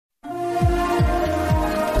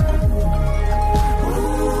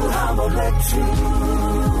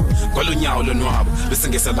Kolunyawo lonwabo bese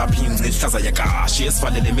ngeselapha ingci ihlaza yakashi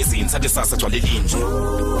esivalele emizini sathi sasa gcwale linje.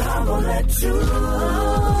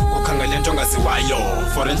 Ukhangele into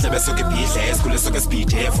ongaziwayo for endlebe esuke ibhidle esikhule esuke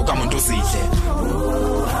esibhidle evuka umuntu uzidle.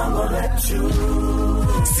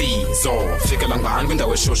 Sizo fikela ngani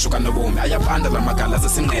kwindawo eshushu kanobomi ayabanda lamagala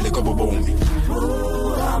zesinqele kobobomi.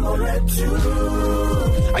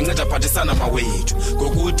 Anceda phathisana mawethu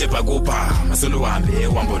ngokude bhakupha masoluhambe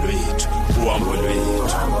uhambo lwethu uhambo lwethu.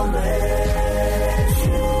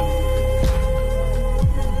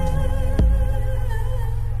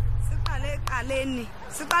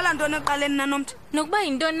 Siqala ntoni eqaleni nanomthi? Nokuba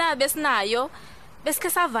into na besinayo besikhe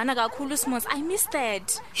savana kakhulu Smons. I miss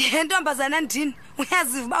that. Ntombazana ndini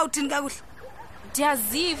uyaziva uba uthini kakuhle?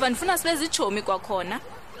 Ndiyaziva ndifuna sibe zijomi kwakhona.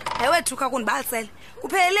 Ewe thuka kundibalisele.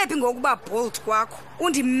 Uphelele ngokuba bold kwakho.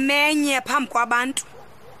 Undimenye phambi kwabantu.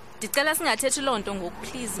 Ndicela singathethi lonto ngoku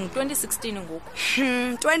please ngo2016 ngoku.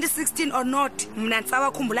 2016 or not mina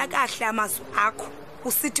ndisawakhumbula kahle amazwi akho.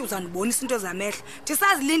 Usithi uzandibonisa into zamehlo.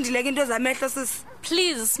 Ndisazilindile ke into zamehlo sisi.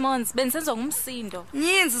 Please Smons bensenza ngumsindo.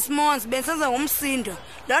 Nyinzi Smons bensenza ngumsindo.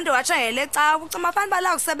 Lonto watsha ngele ca ucima fana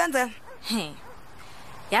bala kusebenzela.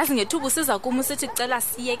 Yazi ngethuba usiza kuma usithi cela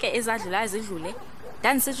siyeke ezadlulayo zidlule.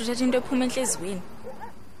 Ndandisithi uthetha into ephuma enhlizweni.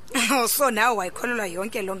 So nawe wayikholelwa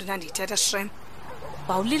yonke lonto ndandiyithetha shrem.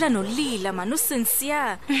 Wawulila nolila man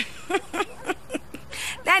usincere.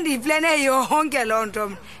 Ndandiyiplane yonke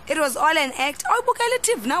lonto. It was all an act. Awubukela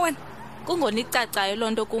TV na wena? Kungonicacayo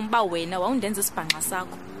lonto kumba wena wawundenza isibhanqa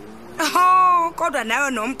sakho. Kodwa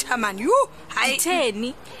nawe nomthamani. Hayi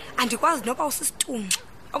theni? Andikwazi noba usisitunqa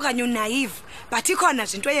okanye unaive, but ikhona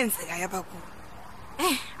nje into eyenzekayo apha kuwe.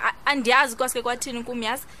 Andiyazi kwasike kwathini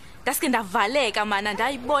kumyazi. Ndaske ndavaleka mana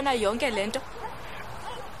ndayibona yonke lento.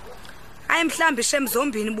 Hayi mhlambi shem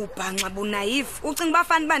zombini bubhanqa bunaive. Ucinga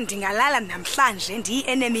bafana bandingalala namhlanje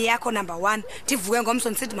ndiyi-enemy yakho number 1. Ndivuke ngomso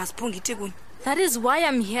ndisithi masiphunga itikuni. That is why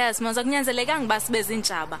I'm here. Simanza kunyanzelekanga ba sibe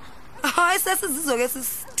zintshaba. Hayi sesizizo ke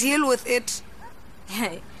deal with it.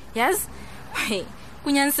 Yes.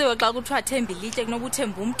 Kunyanisiwe xa kuthiwa themba ilitye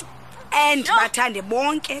kunobuthemba umuntu. And bathande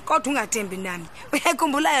bonke kodwa ungathembi nami.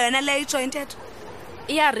 Uyakhumbula yona le itsho intetho.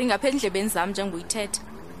 Iyaringa apha endlebeni zami njenguyithetha.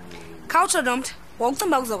 Khawutsho nomthi,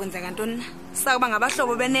 wawucimba kuzokwenzeka ntoni na? Sakuba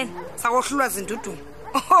ngabahlobo benene, sakohlulwa zindudumo.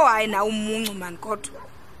 Hayi na umuncu man kodwa.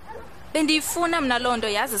 Bendiyifuna mina lonto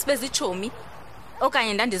yazi sibe zijomi.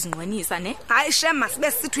 Okanye ndandizinqwenisa ne? Hayi shema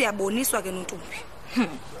sibe sithi uyaboniswa ke nontombi.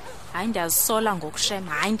 Hayi ndiyazisola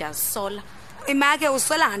ngokushema, hayi ndiyazisola. Imake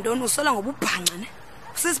usola ngantoni? Usola ngobubhanqa ne?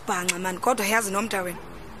 Usisibhanqa man kodwa yazi nomnta wena.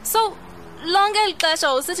 So lonke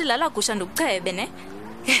ixesha usithi lala gusha ndokuchebe ne?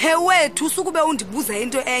 Wethu usukube undibuza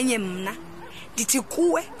into enye mina. Ndithi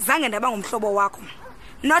kuwe zange ndaba ngomhlobo wakho.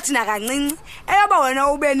 Not nakancinci. Eyoba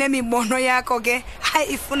wena ube nemibono yakho ke,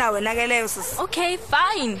 hayi ifuna wena ke leyo sisi. Okay,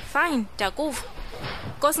 fine, ndakuva.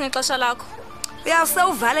 Nkosi ngexesha lakho.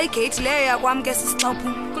 Uyawusewuvala igate leyo yakwami ke sisixaphu.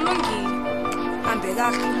 Kulungile. Hambe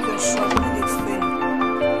kahle kushwa ngekuseni.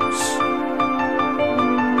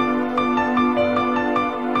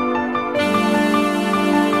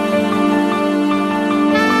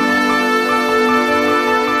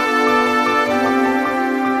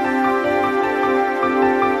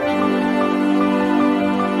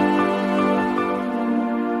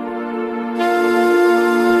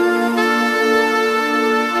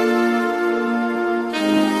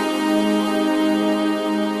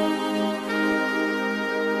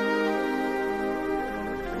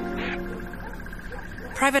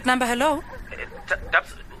 Private number, hello? Dabs,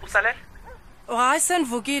 usalele? Hayi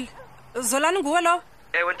sendivukile. Zolani nguwe lo?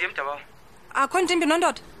 Ewe ndim Dabawo. Akho ntimbi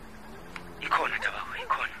nondoda? Ikhona Dabawo,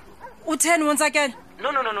 ikhona. Utheni wonzakele? No,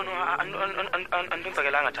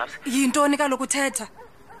 andonzakelanga Dabs. Yintoni kaloku uthetha?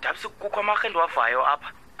 Dabs kukho amarhendo wavayo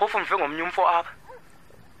apha. Phofu mve ngomnye umfo apha.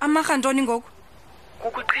 Amarha ntoni ngoku?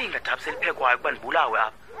 Kukho iqhinga Dabs eliphekwayo kuba ndibulawe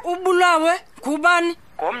apha. Ubulawe? Ngubani?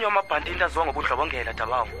 Ngomnye wamabhanti intaziwa ngobundlobongela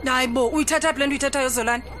Dabawo. Hayibo, uyithetha phi le nto uyithethayo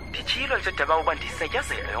Zolani? Nditshilo nje Dabawo uba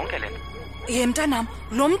ndisetyazelwe yonke le nto. Mntanam,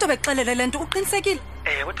 lo mntu obexelele le nto uqinisekile?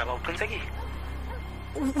 Ewe Dabawo uqinisekile.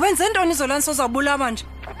 Wenze ntoni Zolani sozawubulawa nje?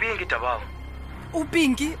 Ngupinki Dabawo.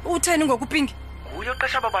 Upinki? Utheni ngokupinki? Nguye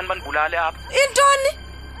oqesha abantu bandibulale apha. Intoni?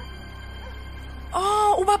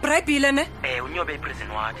 Oh, ubabribhile ne? Unyobe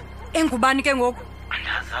iprison wathi. Engubani ke ngoku?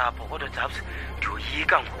 Andazi apho kodwa Dabs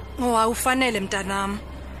ndiyoyika ngoku. Ufanele mntanam.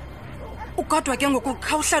 Ukodwa ke ngoku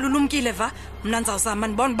khawuhlala ulumkile va, mina ndizawuzama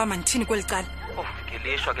ndibone uba mandithini kweli cala.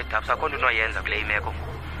 Ngelishwa ke Dabs akho nto unoyenza kule imeko.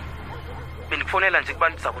 Bendikufonela nje kuba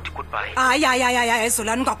ndiza kuthi goodbye. Hayi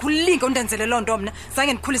Zolani ungakhululeki undenzele loo nto mna.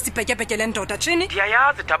 Zange ndikhulise ibhetyebhetye le ndoda tshini?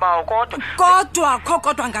 Ndiyayazi Dabawo kodwa.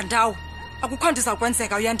 Kodwa ngandawo. akukho nto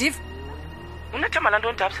izawukwenzeka uyandiva. Unathemba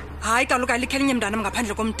lantoni Dabs? Hayi kaloku alikho elinye mntanam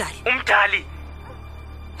ngaphandle komdali. Umdali.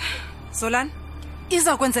 Zolani,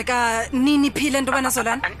 izawukwenzeka nini phi le nto wena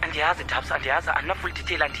Zolani? Andiyazi Dabs, andiyazi, andina-full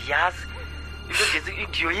detail, andiyazi. Into nje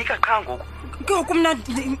ndiyoyika qha ngoku. Ngoku mna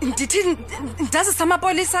ndithi ndazisa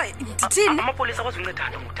amapolisa ndithini? Amapolisa awazunceda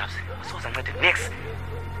nto ngoku Dabs, asozancede next.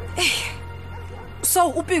 So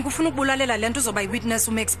uPinki ufuna ukubulalela le nto uzoba yi-witness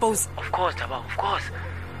expose. Of course Daba, of course.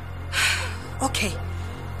 Okay,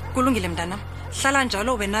 kulungile mntanam, hlala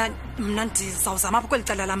njalo wena, mna ndizawuzama apho kweli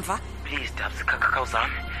cala lamva. Please Dabs,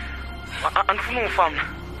 khawuzame. Andifuna ungifa mna.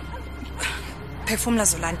 Phefumla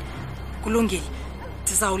Zolani, kulungile.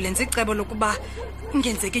 Ndizawulenza icebo lokuba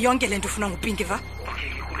ingenzeki yonke le nto ufuna nguPinki va.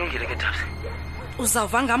 Okay, kulungile ke Dabs.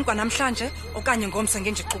 Uzawuva ngam kwanamhlanje okanye ngomso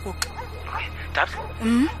ngenjiqukuqa. Okay, Dabs.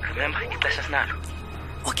 Remember, ixesha sinalo.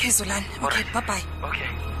 Okay Zolani, okay, bye bye. Okay.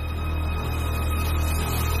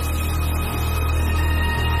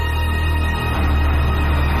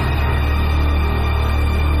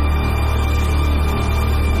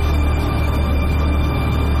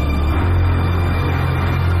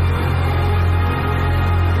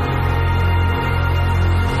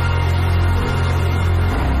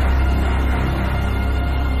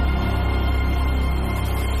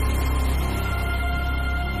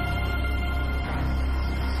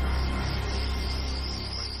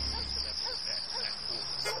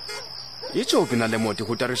 Ichopi nale moto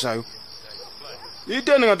ikutarishayo.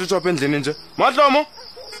 Iteni ngathi uchopa endlini nje. Mahlomo.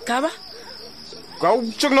 Gaba?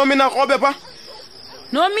 Kawuchuk nomina krobe pha.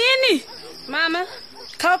 Nomini? Mama.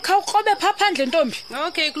 Khawukrobe pha phandle ntombi.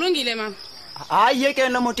 Okay, kulungile mama. Hayi yeke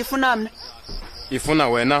lo moto ifuna mina. Ifuna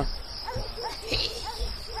wena.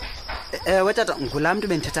 Wetata ngulamntu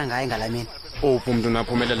bendithetha ngaye ngalamini. Uphi umuntu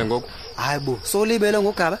naphumelele ngoku? Hayibo, solibele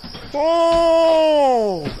ngogaba.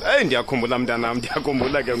 Oh! Ndiyakhumbula mntanami,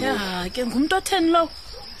 ndiyakhumbula ke ngoku. Ya, ke ngumuntu otheni lo?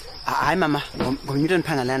 Hayi mama, ngomntu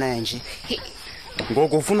endiphangalana nje.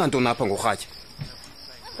 Ngoku ufuna ntoni apha ngorhatya?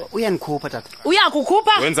 Uyanikhupha tata.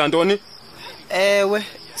 Uyakukhupha? Wenza ntoni? Ewe,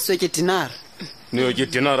 sitye dinner. Niyotya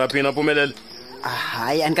dinner apha naphumelele?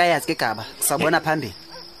 Hayi andikayazi ke gaba, sabona phambili.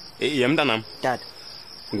 Ye mntanami. Tata.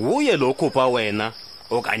 Nguye lo khupha wena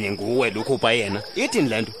okanye nguwe lo khupha yena? Ithini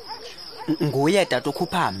le nto? Nguye tata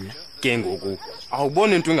ukhupha mna. Ke ngoku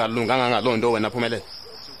awuboni into engalunganga ngaloo nto wena phumelele?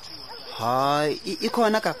 Hayi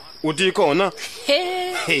ikhona ka. Uthi ikhona?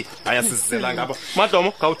 Hey, ayasizela ngapha.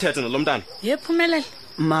 Madlomo, khawuthethe nalo mntana. Yephumelele.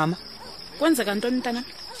 Mama. Kwenzeka ntoni mntana?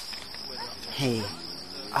 Hey.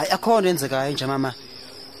 Akho nto enzekayo nje mama.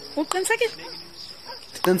 Uqinisekile?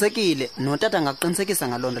 Ndiqinisekile, notata ngakuqinisekisa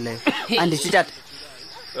ngaloo nto leyo. Andithi tata.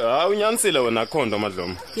 Unyanisile wena khondo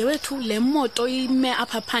Madlomo. Yewethu le moto ime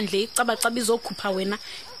apha phandle icabacaba izokhupha wena.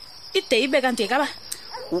 Ide ibe kanti ekaba?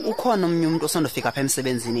 Ukhona omnye umuntu osondofika apha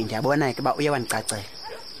emsebenzini ndiyabona ke ba uye wanicacela.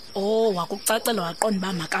 Oh, wakucacela waqonda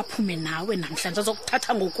ba makaphume nawe namhlanje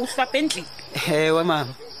azokuthatha ngokuhlwa pendlini. Ewe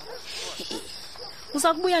mama.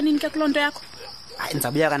 Uza kubuya nini ke kulonto yakho? Hayi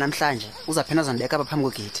ndizabuya ka namhlanje. Uzaphena uzandibeka apha phambi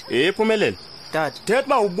kwegate. Phumelele. Tata. Thetha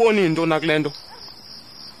ba uboni into nakulento.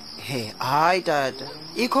 Hey, hayi tata.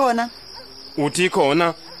 Ikhona. Uthi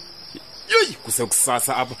ikhona? Yoyi,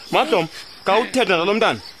 kusekusasa apha. Madlomo, khawuthethe nalo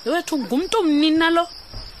mntana. Yewethu ngumuntu omnini nalo.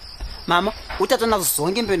 Mama, utata nazo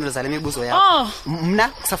zonke impendulo zale mibuzo yakho. Oh. Mna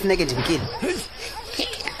kusafuneke ndimkile.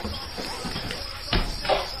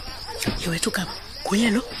 Yewethu kaba,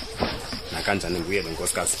 kuye lo? Nakanjani nguye lo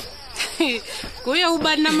nkosikazi? Kuye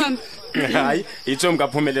ubani na mama? Hayi, itsho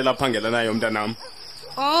mkaphumelela phangela nayo mntanami.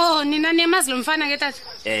 Oh, nina niyamazi lo mfana ke tata?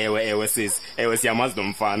 Ewe sisi. Ewe siyamazi lo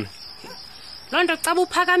mfana. Lo nto caba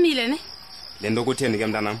uphakamile ne? Le nto kutheni ke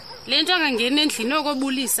mntanami? Le nto angangena endlini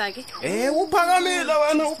okobulisa ke. Uphakamile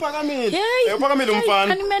wena, uphakamile. Uphakamile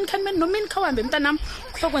umfana. Kanimeni nomini khawambe mntanami.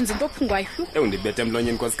 Kuhlokwenza into ophungwayo. Undibethe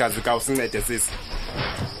emlonyeni nkosikazi ka usincede sisi.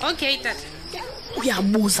 Okay tata.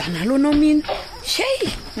 Uyabuza nalo nomini. Hey.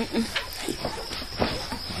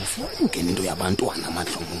 Ungena into yabantwana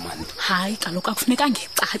Madlomo manje. Hayi kaloku akufuneka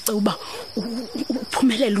ngicace uba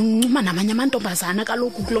uphumelele uncuma namanye amantombazana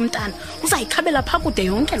kaloku kulomntana. Uzayikhabela pha kude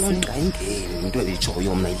yonke loo nto. Ayingeni into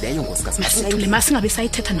elijoyo mna ileyo nkosikazi. Masithule masingabe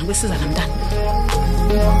sayithetha nakwesiza namntana.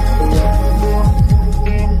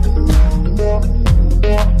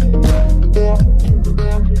 Yeah.